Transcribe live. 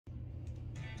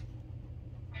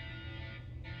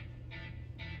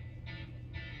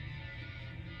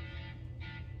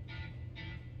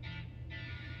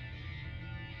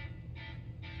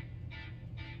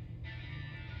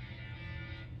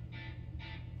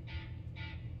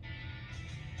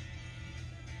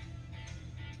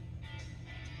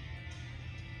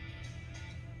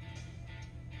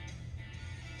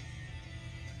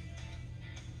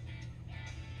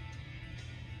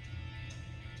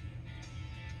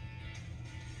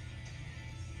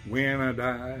When I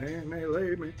die and they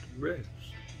lay me to rest,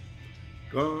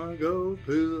 gonna go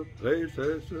to the place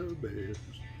that's the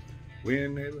best.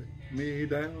 When they lay me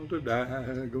down to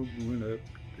die, going up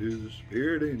to the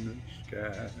spirit in the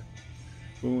sky.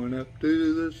 Going up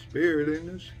to the spirit in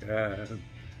the sky.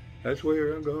 That's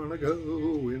where I'm gonna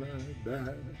go when I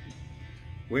die.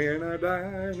 When I die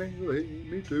and they lay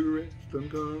me to rest, I'm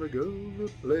gonna go to the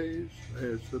place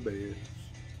that's the best.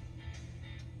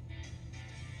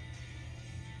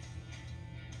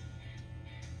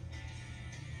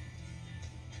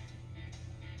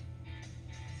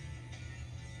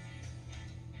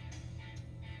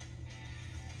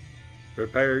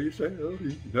 Prepare yourself,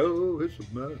 you know it's a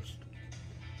must.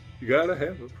 You gotta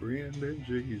have a friend in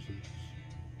Jesus.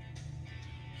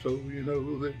 So you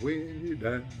know that when you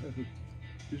die,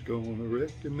 He's gonna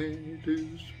recommend you to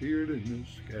the spirit in the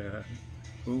sky.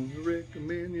 Gonna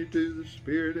recommend you to the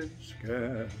spirit in the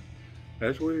sky.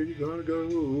 That's where you're gonna go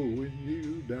when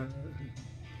you die.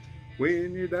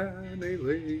 When you die and they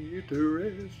lay you to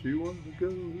rest, you wanna go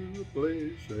to the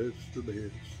place that's the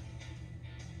best.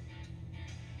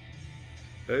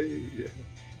 Hey, yeah.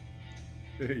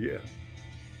 Yeah.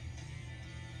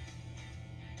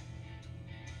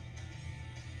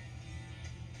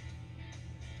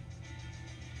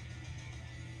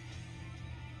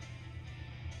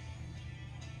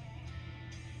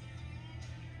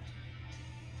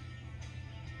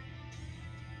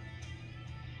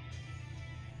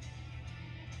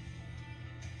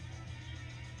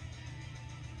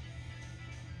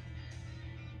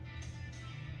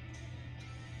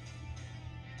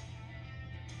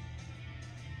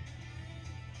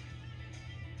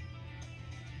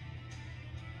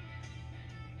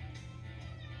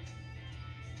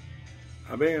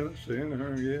 I've been a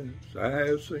sinner, yes, I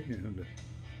have sinned,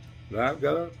 but I've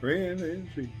got a friend in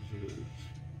Jesus.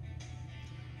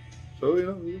 So you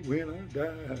know when I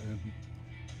die,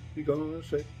 He's gonna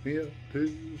set me up to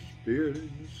the spirit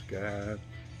in the sky.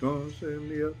 Gonna send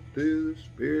me up to the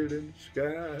spirit in the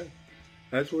sky.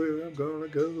 That's where I'm gonna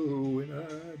go when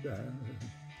I die.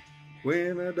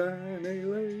 When I die and they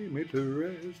lay me to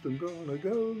rest, I'm gonna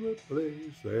go to the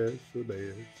place that's the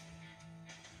best.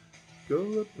 Go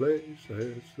to the place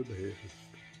that's the best.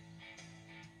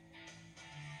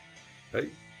 Hey,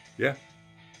 yeah,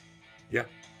 yeah.